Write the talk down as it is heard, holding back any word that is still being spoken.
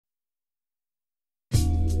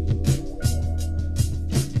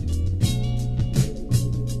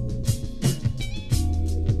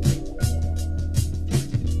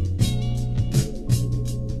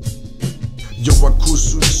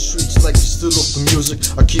of the music,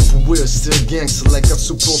 I keep it weird, still gangster like I'm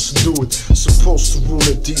supposed to do it. Supposed to rule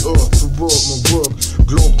it, the earth, the world, my work.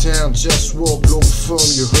 Globetown, JustWar, Globalfirm,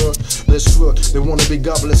 you heard? Let's work, they wanna be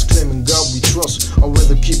godless, claiming God we trust. I'd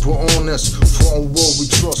rather keep it honest, for on war we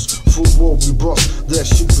trust. For war we bust, that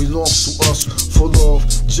shit belongs to us. For love,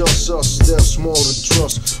 just us, there's more to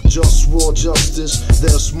trust. JustWar, justice,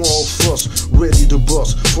 there's more of us. Ready to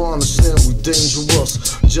bust, for understand we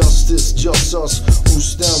dangerous. Justice, just us, who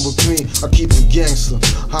stand with me. I keep it gangster,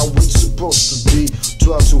 how we supposed to be.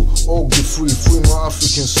 Try to all get free, free my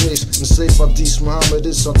African slaves. Enslaved by these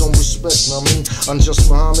Mohammedists I don't respect, I mean, I'm just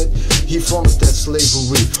Muhammad, he founded that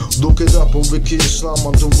slavery. Look it up on Wiki Islam,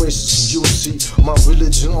 I'm the racist, you see. My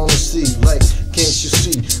religion, honesty, like, can't you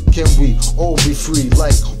see? Can we all be free,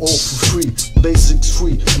 like, all for free? Basics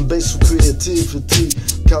free, and basic creativity.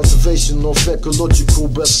 Cultivation of ecological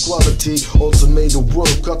best quality. Automated work,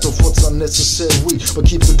 cut off what's unnecessary, but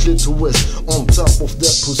keep the clitoris on top of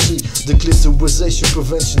that pussy. The clitorisation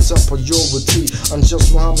prevention's a priority. I'm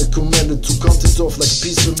just Muhammad commanded to cut it off like a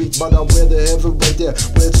piece of meat, but I'd rather have it right there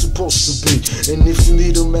where it's supposed to be. And if you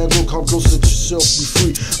need a man, go come close, let yourself be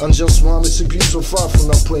free. I'm just Muhammad, 6 feet so far from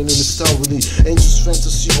not playing in this tower with me. Angels,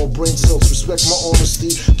 fantasy, or brain cells, respect my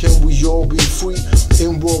honesty. Can we all be free?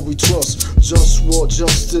 In war we trust. JustWar,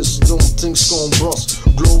 justice, them things gon' bust.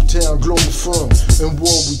 Globetown, Globalfirm, in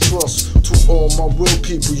war we trust. To all my real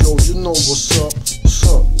people, yo, you know what's up, what's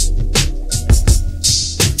up.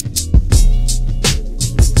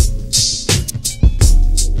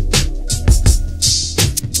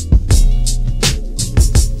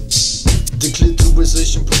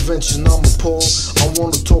 Declitorization prevention, I'm appalled. I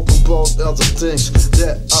wanna talk about other things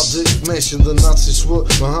that I didn't mention. The Nazis were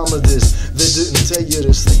Mohammedists, they didn't tell you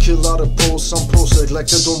this. They kill out of Poles, some Poles act like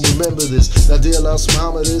they don't remember this. They idealize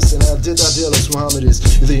Mohammedists, and I did idealize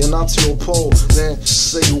Mohammedists. Either you're Nazi or Pole, then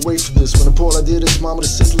stay away from this. When the Pole I did this,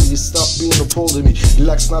 Mohammedist Italy, stop being a Pole to me. He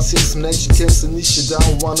likes Nazis, some nation cancer, niche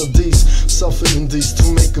down one of these. Suffering these to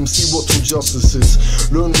make them see what true justice is.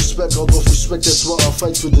 Learn respect out of respect, that's why I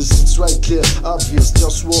fight for this. It's right clear, obvious,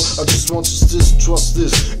 JustWar, I just want you to trust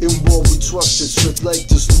this. In war we trust shit, straight like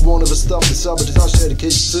this. We won't ever stop this sabotage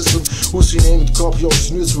education system. Who's your name to copy your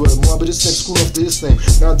Israel? Mohammedist next school after his name.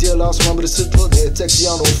 Now dear last Mohammedist Hitler, they attack the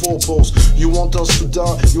honor of four posts. You want us to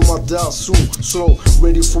die, you might die soon. So,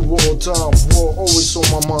 ready for war time, war always on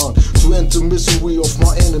my mind. To enter misery of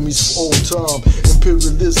my enemies for all time.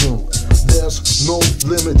 Imperialism, there's no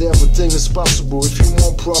limit, everything is possible. If you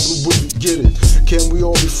want problem, we get it. Can we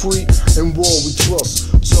all be free? In war we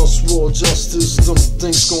trust. JustWar, justice, them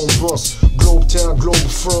things gon' bust. Globetown,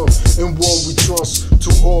 Globalfirm, in war we trust. To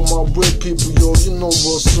all my real people, yo, you know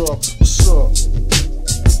what's up, what's up.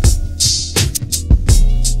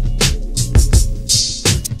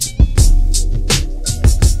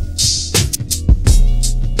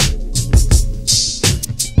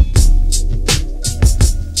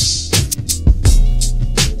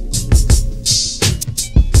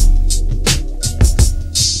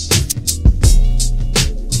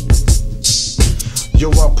 Yo,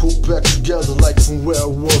 I put back together like from where I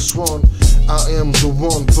was one. I am the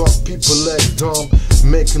one, but people act dumb,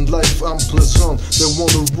 making life unpleasant. They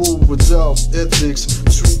wanna rule without ethics,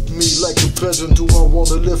 treat me like a peasant. Do I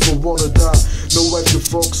wanna live or wanna die? No I can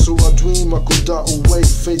fuck, so I dream I could die away,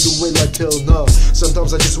 fade away like hell now.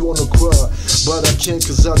 Sometimes I just wanna cry, but I can't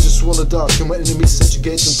cause I just wanna die. Can my enemies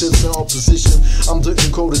subjugate until they're in opposition? I'm the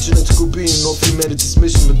encoded genetical being of humanity's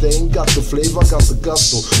mission, but they ain't got the flavor, I got the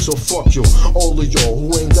gusto. So fuck you, all of y'all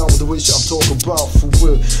who ain't down with the wish I'm talking about for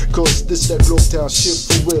real. Cause this that Globetown shit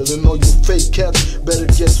for real. And all you fake cats better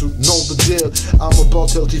get to know the deal. I'm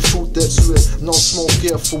about healthy food that's real, no smoke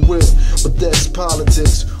here for real. But that's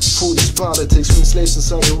politics, food is politics. When slaves in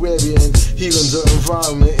Saudi Arabia and healing the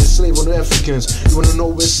environment, enslaving the Africans. You wanna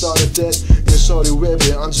know where it started that? In Saudi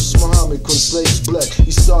Arabia, I'm just Muhammad, when slaves black,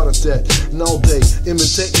 he started that. Now they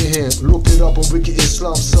imitating him, look it up on Wiki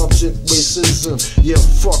Islam, subject racism. Yeah,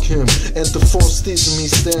 fuck him. And the force teasing me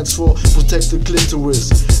stands for protect the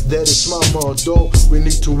clitoris. That is my motto, we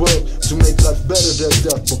need to work to make life better than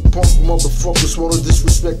that. But punk motherfuckers wanna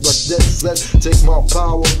disrespect like that. Let's take my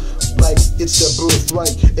power like it's their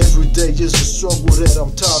birthright. Every day is a struggle that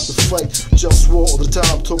I'm tired to fight. JustWar all the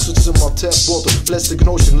time, toxins in my tap water. Plastic and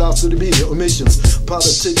ocean, lies to the media, emissions.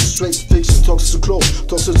 Politics, straight fiction, toxins to clothes.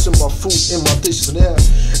 Toxins in my food, in my dishes and air.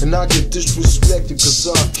 And I get disrespected cause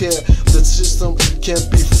I care. The system can't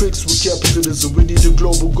be fixed with capitalism. We need a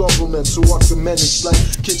global government so I can manage like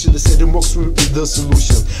kitchen. They say democracy will be the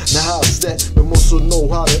solution. Now how's that? We must also know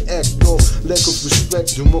how to act. No lack of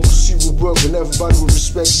respect. Democracy will work when everybody will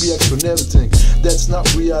respect me. wealth and everything. That's not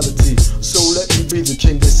reality, so let me be the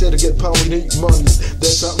king. They said to get power you need money.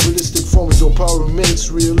 That's not realistic for me, though power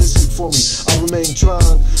remains realistic for me. I remain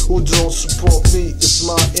trying, who don't support me, it's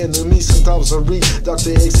my enemy. Sometimes I read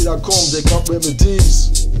drxc.com, they got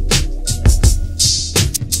remedies.